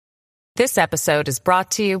This episode is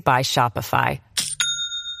brought to you by Shopify.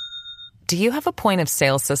 Do you have a point of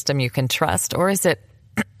sale system you can trust, or is it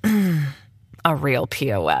a real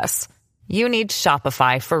POS? You need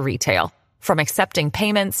Shopify for retail. From accepting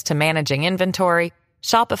payments to managing inventory,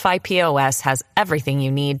 Shopify POS has everything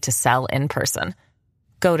you need to sell in person.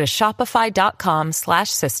 Go to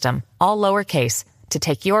shopify.com/system, all lowercase, to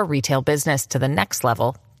take your retail business to the next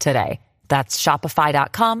level today. That's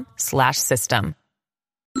shopify.com/system.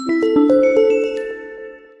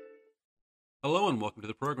 Hello and welcome to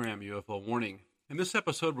the program UFO Warning. In this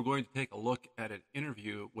episode, we're going to take a look at an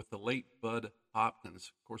interview with the late Bud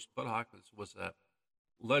Hopkins. Of course, Bud Hopkins was a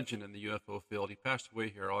legend in the UFO field. He passed away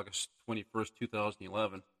here August 21st,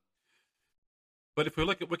 2011. But if we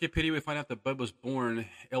look at Wikipedia, we find out that Bud was born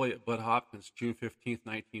Elliot Bud Hopkins June 15th,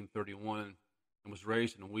 1931, and was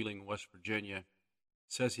raised in Wheeling, West Virginia. It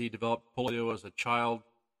says he developed polio as a child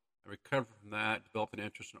and recovered from that, developed an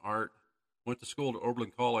interest in art. Went to school at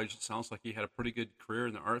Oberlin College. It sounds like he had a pretty good career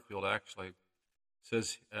in the art field, actually. It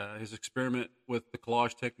says his experiment with the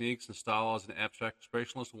collage techniques and style as an abstract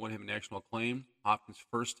expressionist won him national acclaim. Hopkins'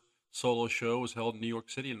 first solo show was held in New York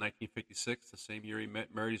City in 1956, the same year he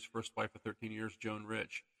married his first wife of 13 years, Joan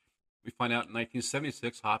Rich. We find out in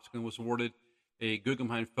 1976, Hopkins was awarded a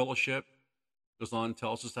Guggenheim Fellowship. Goes on and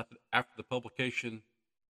tells us that after the publication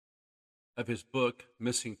of his book,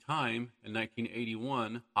 Missing Time, in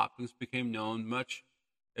 1981, Hopkins became known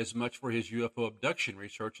as much for his UFO abduction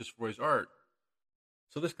research as for his art.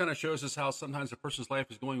 So this kind of shows us how sometimes a person's life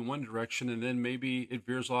is going in one direction and then maybe it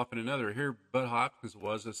veers off in another. Here, Bud Hopkins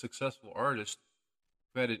was a successful artist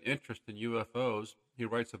who had an interest in UFOs. He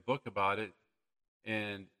writes a book about it,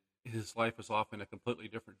 and his life is off in a completely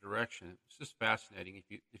different direction. It's just fascinating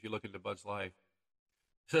if you look into Bud's life.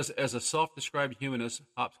 It says, as a self-described humanist,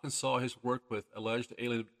 Hopkins saw his work with alleged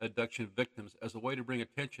alien abduction victims as a way to bring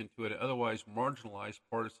attention to an otherwise marginalized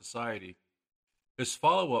part of society. His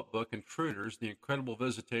follow-up book, Intruders, The Incredible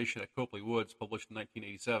Visitation at Copley Woods, published in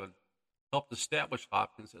 1987, helped establish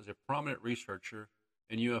Hopkins as a prominent researcher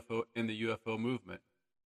in the UFO movement.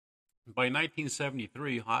 By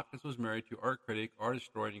 1973, Hopkins was married to art critic, art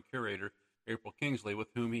historian, and curator April Kingsley,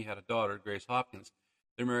 with whom he had a daughter, Grace Hopkins.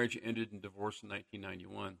 Their marriage ended in divorce in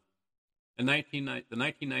 1991. The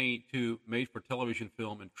 1992 made-for-television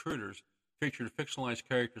film Intruders featured fictionalized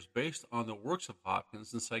characters based on the works of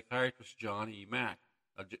Hopkins and psychiatrist John E. Mack.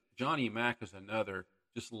 John E. Mack is another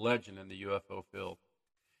just legend in the UFO field.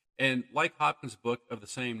 And like Hopkins' book of the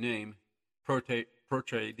same name, portrayed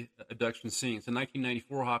abduction scenes. In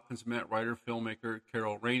 1994, Hopkins met writer-filmmaker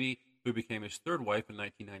Carol Rainey, who became his third wife in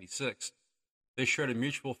 1996. They shared a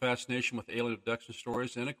mutual fascination with alien abduction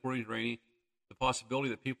stories, and according to Rainey, the possibility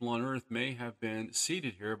that people on Earth may have been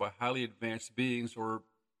seeded here by highly advanced beings or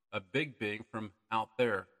a big being from out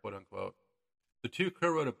there, quote unquote. The two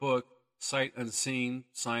co-wrote a book, Sight Unseen,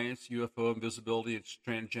 Science, UFO, Invisibility, and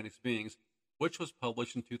Transgenic Beings, which was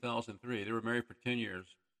published in 2003. They were married for 10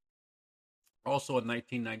 years. Also in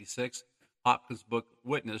 1996, Hopkins' book,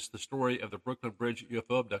 Witness, the story of the Brooklyn Bridge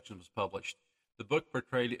UFO abduction, was published. The book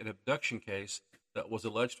portrayed an abduction case that was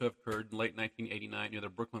alleged to have occurred in late 1989 near the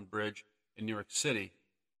Brooklyn Bridge in New York City.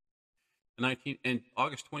 In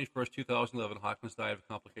August 21st, 2011, Hopkins died of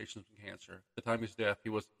complications from cancer. At the time of his death, he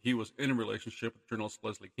was in a relationship with journalist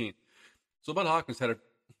Leslie Kean. So Bud Hopkins had a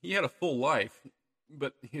full life,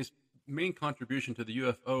 but his main contribution to the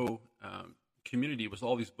UFO community was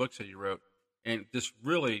all these books that he wrote, and this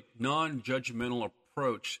really non-judgmental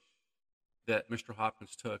approach that Mr.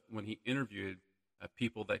 Hopkins took when he interviewed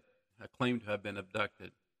people that claimed to have been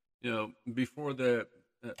abducted. You know, before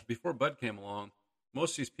Bud came along,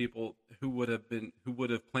 most of these people who would have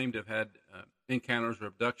claimed to have had encounters or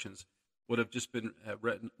abductions would have just been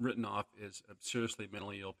written off as seriously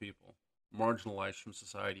mentally ill people, marginalized from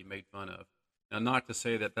society, made fun of. Now, not to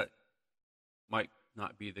say that might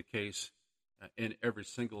not be the case in every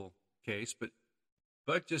single case, but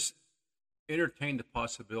Bud just entertained the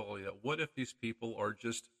possibility that what if these people are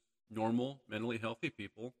just normal, mentally healthy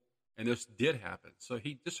people, and this did happen. So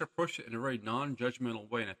he just approached it in a very non-judgmental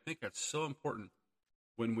way, and I think that's so important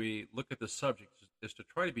when we look at the subject, is to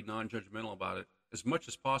try to be non-judgmental about it as much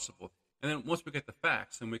as possible. And then once we get the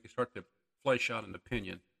facts, then we can start to flesh out an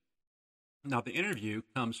opinion. Now, the interview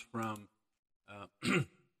comes from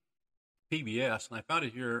PBS, and I found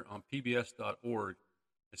it here on pbs.org.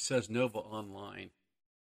 It says Nova Online.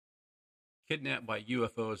 Kidnapped by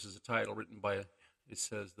UFOs is the title, written by, it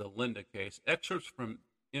says, the Linda case. Excerpts from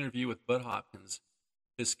interview with Bud Hopkins.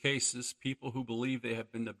 His cases, people who believe they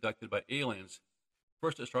have been abducted by aliens.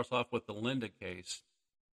 First, it starts off with the Linda case.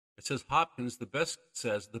 It says Hopkins, the best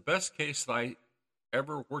case that I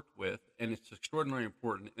ever worked with, and it's extraordinarily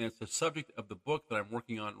important, and it's the subject of the book that I'm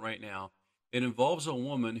working on right now. It involves a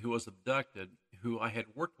woman who was abducted, who I had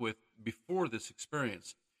worked with before this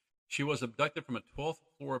experience. She was abducted from a 12th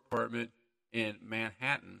floor apartment in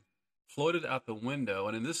Manhattan, floated out the window,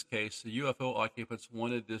 and in this case, the UFO occupants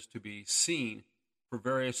wanted this to be seen for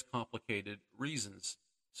various complicated reasons.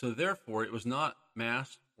 So therefore, it was not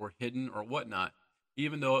masked or hidden or whatnot.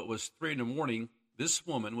 Even though it was 3 in the morning, this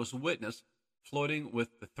woman was witnessed floating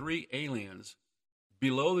with the 3 aliens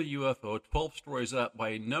below the UFO, 12 stories up, by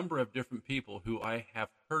a number of different people who I have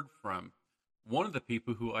heard from. One of the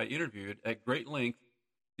people who I interviewed at great length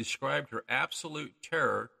described her absolute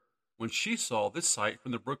terror when she saw this sight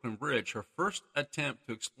from the Brooklyn Bridge. Her first attempt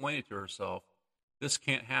to explain it to herself, this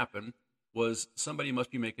can't happen, was somebody must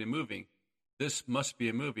be making a movie. This must be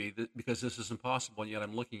a movie because this is impossible, and yet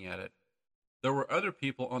I'm looking at it. There were other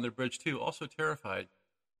people on the bridge too, also terrified.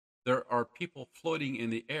 There are people floating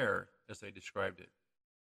in the air, as they described it.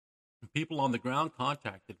 People on the ground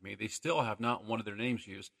contacted me. They still have not wanted their names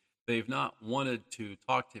used. They've not wanted to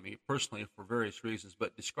talk to me personally for various reasons,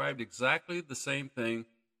 but described exactly the same thing.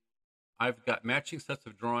 I've got matching sets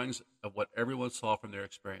of drawings of what everyone saw from their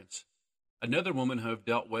experience. Another woman who I've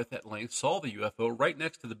dealt with at length saw the UFO right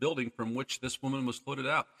next to the building from which this woman was floated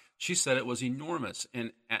out. She said it was enormous,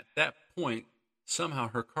 and at that point, somehow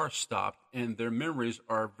her car stopped, and their memories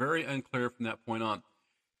are very unclear from that point on.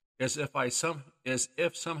 As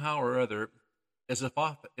if somehow or other, as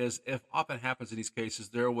if often happens in these cases,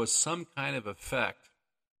 there was some kind of effect,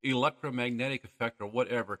 electromagnetic effect or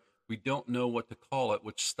whatever. We don't know what to call it,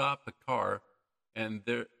 which stopped the car, and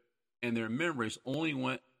their memories only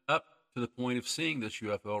went up to the point of seeing this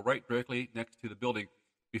UFO right directly next to the building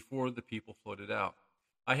before the people floated out.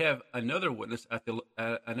 I have another witness at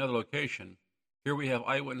another location. Here we have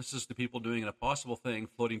eyewitnesses to people doing an impossible thing,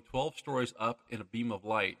 floating 12 stories up in a beam of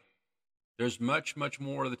light. There's much, much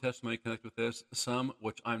more of the testimony connected with this, some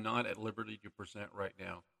which I'm not at liberty to present right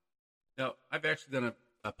now. Now, I've actually done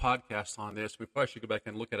a podcast on this. We probably should go back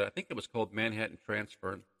and look at it. I think it was called Manhattan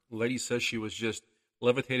Transfer. The lady says she was just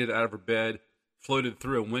levitated out of her bed, floated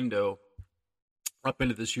through a window up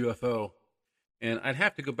into this UFO. And I'd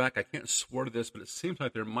have to go back. I can't swear to this, but it seems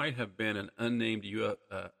like there might have been an unnamed UN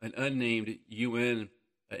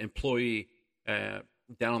employee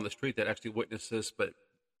down on the street that actually witnessed this, but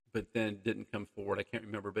then didn't come forward. I can't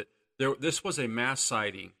remember, but this was a mass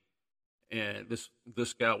sighting, and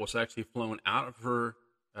this gal was actually flown out of her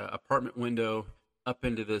apartment window up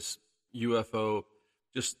into this UFO,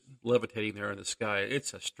 just levitating there in the sky.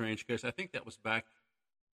 It's a strange case. I think that was back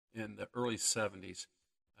in the early 70s,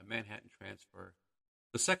 a Manhattan Transfer.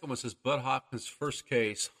 The second one says Bud Hopkins' first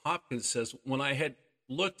case. Hopkins says, when I had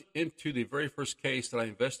looked into the very first case that I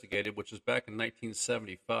investigated, which was back in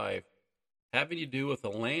 1975, having to do with a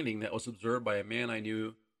landing that was observed by a man I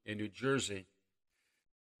knew in New Jersey.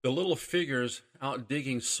 The little figures out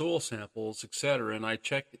digging soil samples, etc., and I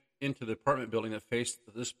checked into the apartment building that faced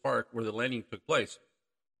this park where the landing took place.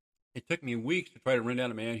 It took me weeks to try to run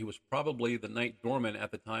down a man who was probably the night doorman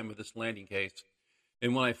at the time of this landing case.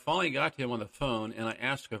 And when I finally got to him on the phone and I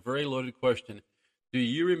asked a very loaded question, do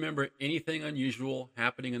you remember anything unusual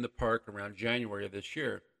happening in the park around January of this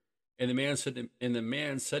year? And the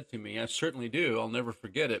man said to me, I certainly do. I'll never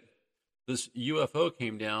forget it. This UFO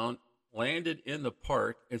came down, landed in the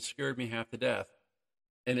park, and scared me half to death.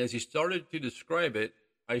 And as he started to describe it,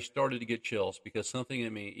 I started to get chills because something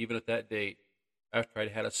in me, even at that date, after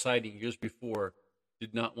I'd had a sighting years before,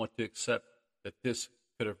 did not want to accept that this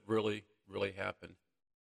could have really, really happened.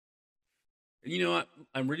 And you know,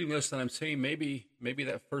 I'm reading this and I'm saying maybe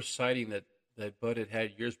that first sighting that Bud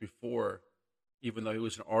had years before, even though he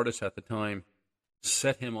was an artist at the time,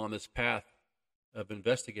 set him on this path of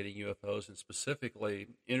investigating UFOs and specifically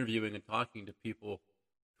interviewing and talking to people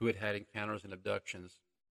who had encounters and abductions.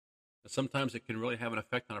 And sometimes it can really have an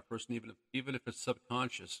effect on a person, even if it's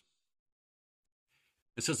subconscious.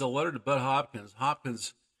 It says a letter to Bud Hopkins.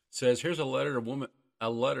 Hopkins says, here's a letter,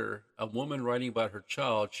 a woman writing about her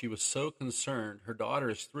child. She was so concerned. Her daughter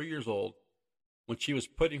is 3 years old. When she was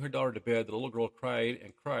putting her daughter to bed, the little girl cried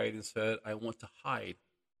and said, I want to hide.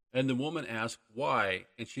 And the woman asked, why?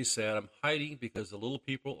 And she said, I'm hiding because the little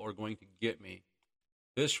people are going to get me.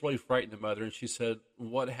 This really frightened the mother, and she said,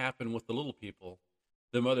 what happened with the little people?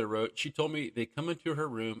 The mother wrote, she told me they come into her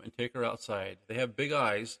room and take her outside. They have big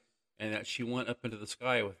eyes, and that she went up into the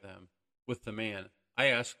sky with them, with the man. I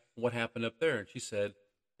asked, what happened up there? And she said,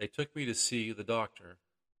 they took me to see the doctor.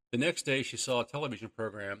 The next day, she saw a television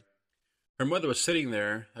program. Her mother was sitting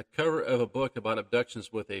there, a cover of a book about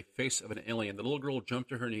abductions with a face of an alien. The little girl jumped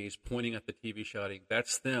to her knees, pointing at the TV, shouting,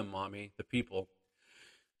 that's them, Mommy, the people.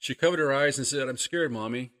 She covered her eyes and said, "I'm scared,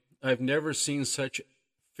 Mommy. I've never seen such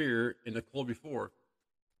fear in Nicole before."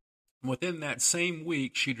 Within that same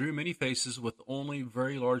week, she drew many faces with only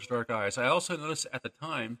very large dark eyes. I also noticed at the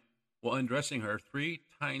time, while undressing her, 3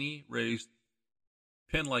 tiny raised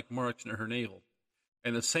pin-like marks near her navel,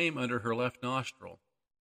 and the same under her left nostril.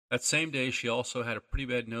 That same day, she also had a pretty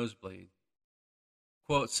bad nosebleed.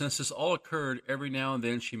 Quote, "Since this all occurred, every now and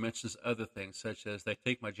then she mentions other things, such as they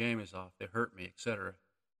take my jammies off, they hurt me, etc.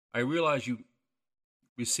 I realize you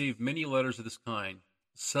receive many letters of this kind,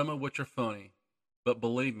 some of which are phony, but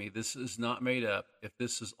believe me, this is not made up. If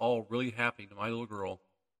this is all really happening to my little girl,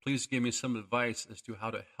 please give me some advice as to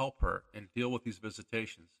how to help her and deal with these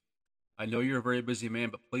visitations. I know you're a very busy man,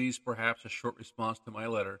 but please, perhaps a short response to my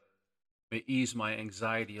letter may ease my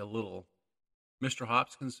anxiety a little. Mr.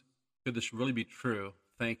 Hopkins, could this really be true?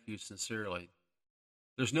 Thank you sincerely."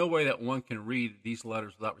 There's no way that one can read these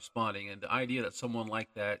letters without responding, and the idea that something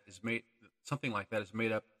like that is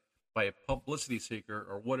made up by a publicity seeker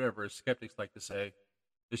or whatever, as skeptics like to say,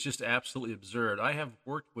 is just absolutely absurd. I have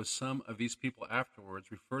worked with some of these people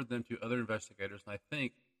afterwards, referred them to other investigators, and I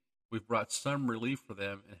think we've brought some relief for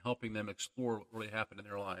them in helping them explore what really happened in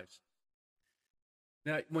their lives.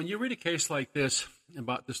 Now, when you read a case like this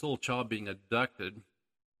about this little child being abducted,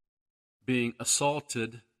 being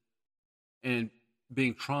assaulted, and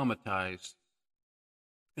being traumatized,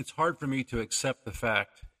 it's hard for me to accept the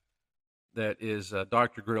fact that is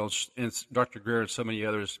Dr. Greer and so many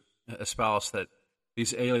others espouse that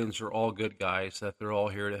these aliens are all good guys, that they're all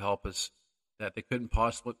here to help us, that they couldn't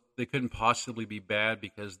possibly be bad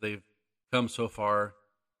because they've come so far.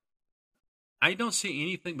 I don't see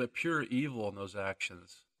anything but pure evil in those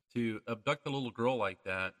actions. To abduct a little girl like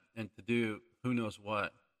that and to do who knows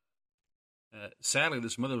what. Sadly,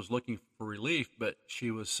 this mother was looking for relief, but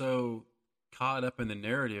she was so caught up in the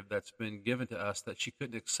narrative that's been given to us that she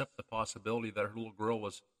couldn't accept the possibility that her little girl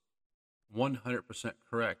was 100%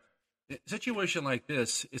 correct. In a situation like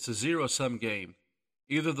this, it's a zero-sum game.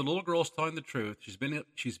 Either the little girl's telling the truth,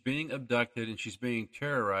 she's being abducted and she's being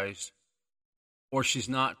terrorized, or she's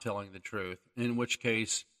not telling the truth, in which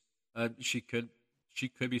case she could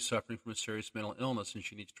be suffering from a serious mental illness and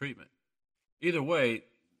she needs treatment. Either way,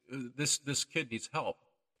 this kid needs help.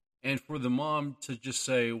 And for the mom to just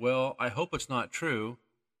say, well, I hope it's not true,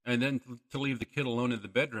 and then to leave the kid alone in the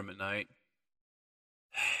bedroom at night,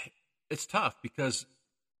 it's tough because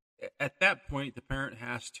at that point, the parent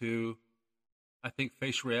has to, I think,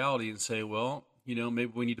 face reality and say, well,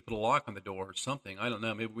 maybe we need to put a lock on the door or something. I don't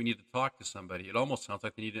know. Maybe we need to talk to somebody. It almost sounds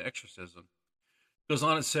like they need an exorcism. It goes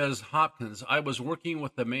on, it says, Hopkins, I was working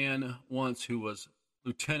with a man once who was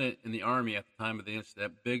lieutenant in the Army at the time of the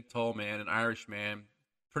incident. Big, tall man, an Irish man,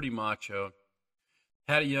 pretty macho,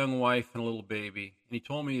 had a young wife and a little baby. And he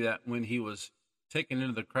told me that when he was taken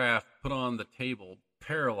into the craft, put on the table,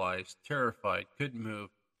 paralyzed, terrified, couldn't move,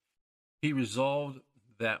 he resolved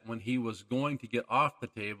that when he was going to get off the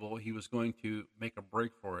table, he was going to make a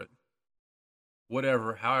break for it.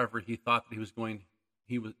 However, he thought that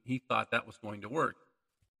he thought that was going to work.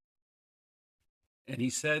 And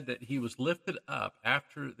he said that he was lifted up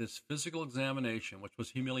after this physical examination, which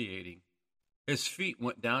was humiliating. His feet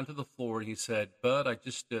went down to the floor, and he said, Bud, I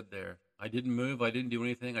just stood there. I didn't move. I didn't do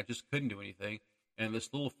anything. I just couldn't do anything. And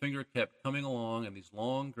this little finger kept coming along, and these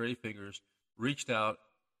long gray fingers reached out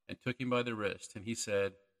and took him by the wrist. And he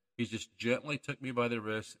said, he just gently took me by the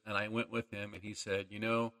wrist, and I went with him. And he said,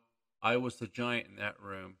 I was the giant in that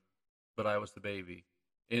room, but I was the baby.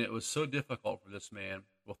 And it was so difficult for this man,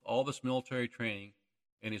 with all this military training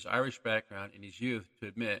and his Irish background and his youth, to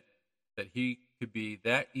admit that he could be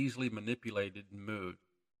that easily manipulated and moved.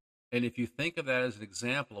 And if you think of that as an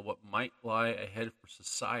example of what might lie ahead for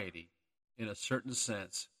society, in a certain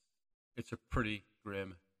sense, it's a pretty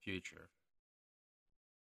grim future.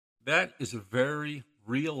 That is a very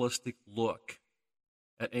realistic look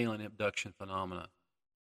at alien abduction phenomena.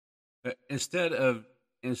 Instead of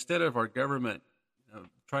our government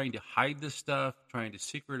trying to hide this stuff, trying to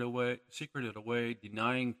secret it away,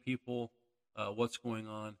 denying people what's going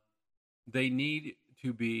on, they need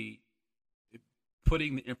to be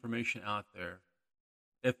putting the information out there.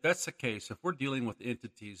 If that's the case, if we're dealing with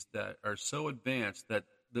entities that are so advanced that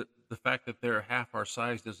the fact that they're half our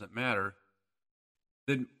size doesn't matter,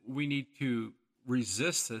 then we need to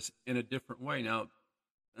resist this in a different way. Now,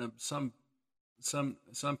 some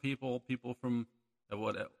people from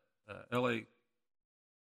L.A.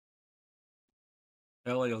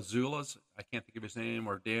 Azulas, I can't think of his name,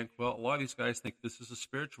 or Dan Quell, a lot of these guys think this is a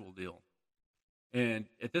spiritual deal. And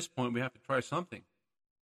at this point, we have to try something.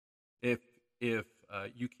 If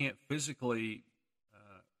you can't physically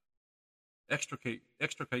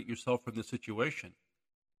extricate yourself from the situation.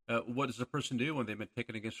 What does a person do when they've been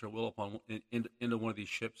taken against their will into one of these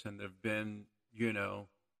ships and they've been,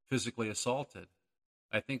 physically assaulted?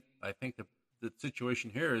 I think the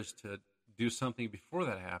situation here is to do something before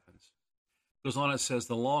that happens. Goes on, it says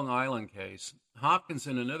the Long Island case. Hopkins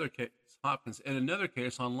in another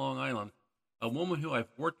case on Long Island, a woman who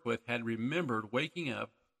I've worked with had remembered waking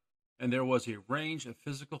up and there was a range of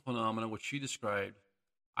physical phenomena which she described.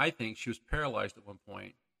 I think she was paralyzed at one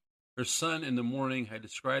point. Her son in the morning had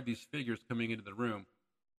described these figures coming into the room.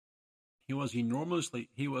 He was enormously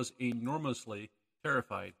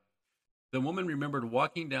terrified. The woman remembered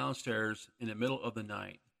walking downstairs in the middle of the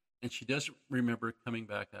night, and she doesn't remember coming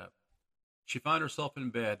back up. She found herself in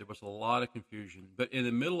bed. There was a lot of confusion. But in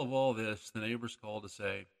the middle of all this, the neighbors called to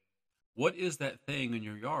say, "What is that thing in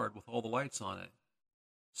your yard with all the lights on it?"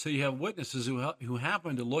 So you have witnesses who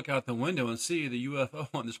happen to look out the window and see the UFO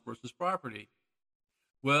on this person's property.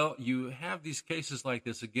 Well, you have these cases like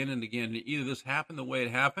this again and again. Either this happened the way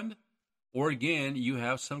it happened, or again, you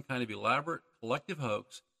have some kind of elaborate collective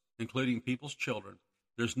hoax, including people's children.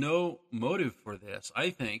 There's no motive for this.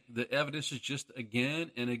 I think the evidence is just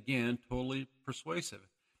again and again totally persuasive.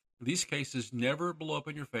 These cases never blow up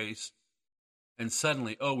in your face and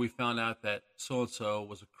suddenly, we found out that so-and-so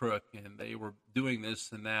was a crook and they were doing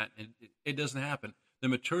this and that. And it doesn't happen. The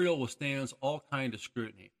material withstands all kinds of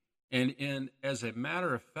scrutiny. And as a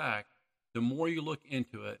matter of fact, the more you look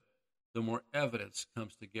into it, the more evidence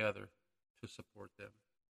comes together to support them.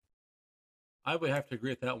 I would have to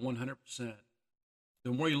agree with that 100%.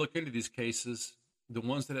 The more you look into these cases, the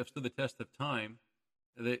ones that have stood the test of time,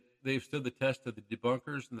 they've stood the test of the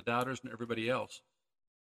debunkers and the doubters and everybody else.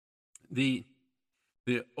 The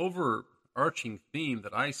overarching theme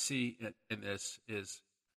that I see in this is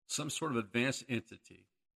some sort of advanced entity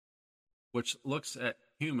which looks at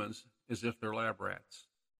humans as if they're lab rats,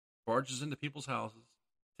 barges into people's houses,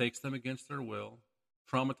 takes them against their will,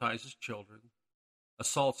 traumatizes children,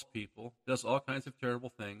 assaults people, does all kinds of terrible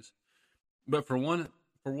things. But for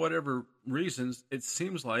whatever reasons, it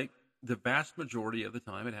seems like the vast majority of the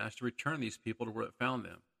time it has to return these people to where it found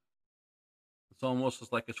them. It's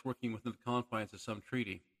almost like it's working within the confines of some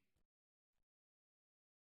treaty.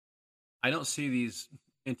 I don't see these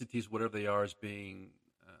entities, whatever they are, as being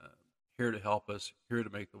here to help us, here to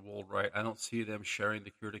make the world right. I don't see them sharing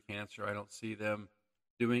the cure to cancer. I don't see them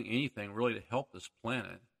doing anything really to help this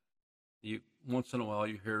planet. Once in a while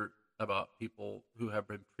you hear about people who have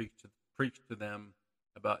been preached to them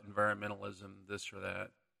about environmentalism, this or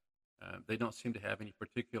that. They don't seem to have any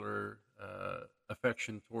particular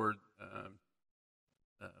affection toward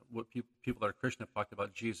what people that are Christian have talked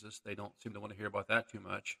about Jesus. They don't seem to want to hear about that too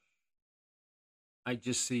much. I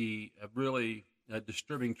just see a really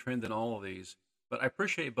disturbing trend in all of these. But I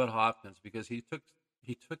appreciate Bud Hopkins because he took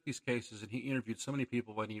these cases and he interviewed so many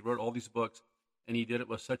people and he wrote all these books, and he did it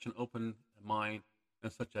with such an open mind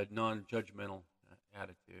and such a non-judgmental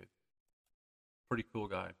attitude. Pretty cool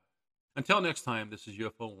guy. Until next time, this is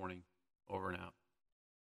UFO Warning. Over and out.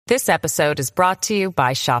 This episode is brought to you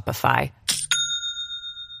by Shopify.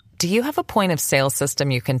 Do you have a point of sale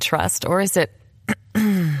system you can trust, or is it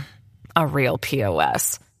a real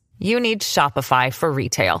POS? You need Shopify for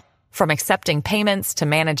retail. From accepting payments to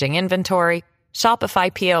managing inventory,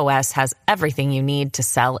 Shopify POS has everything you need to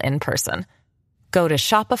sell in person. Go to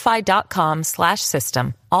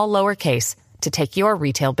shopify.com/system, all lowercase, to take your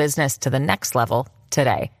retail business to the next level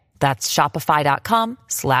today. That's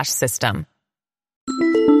shopify.com/system.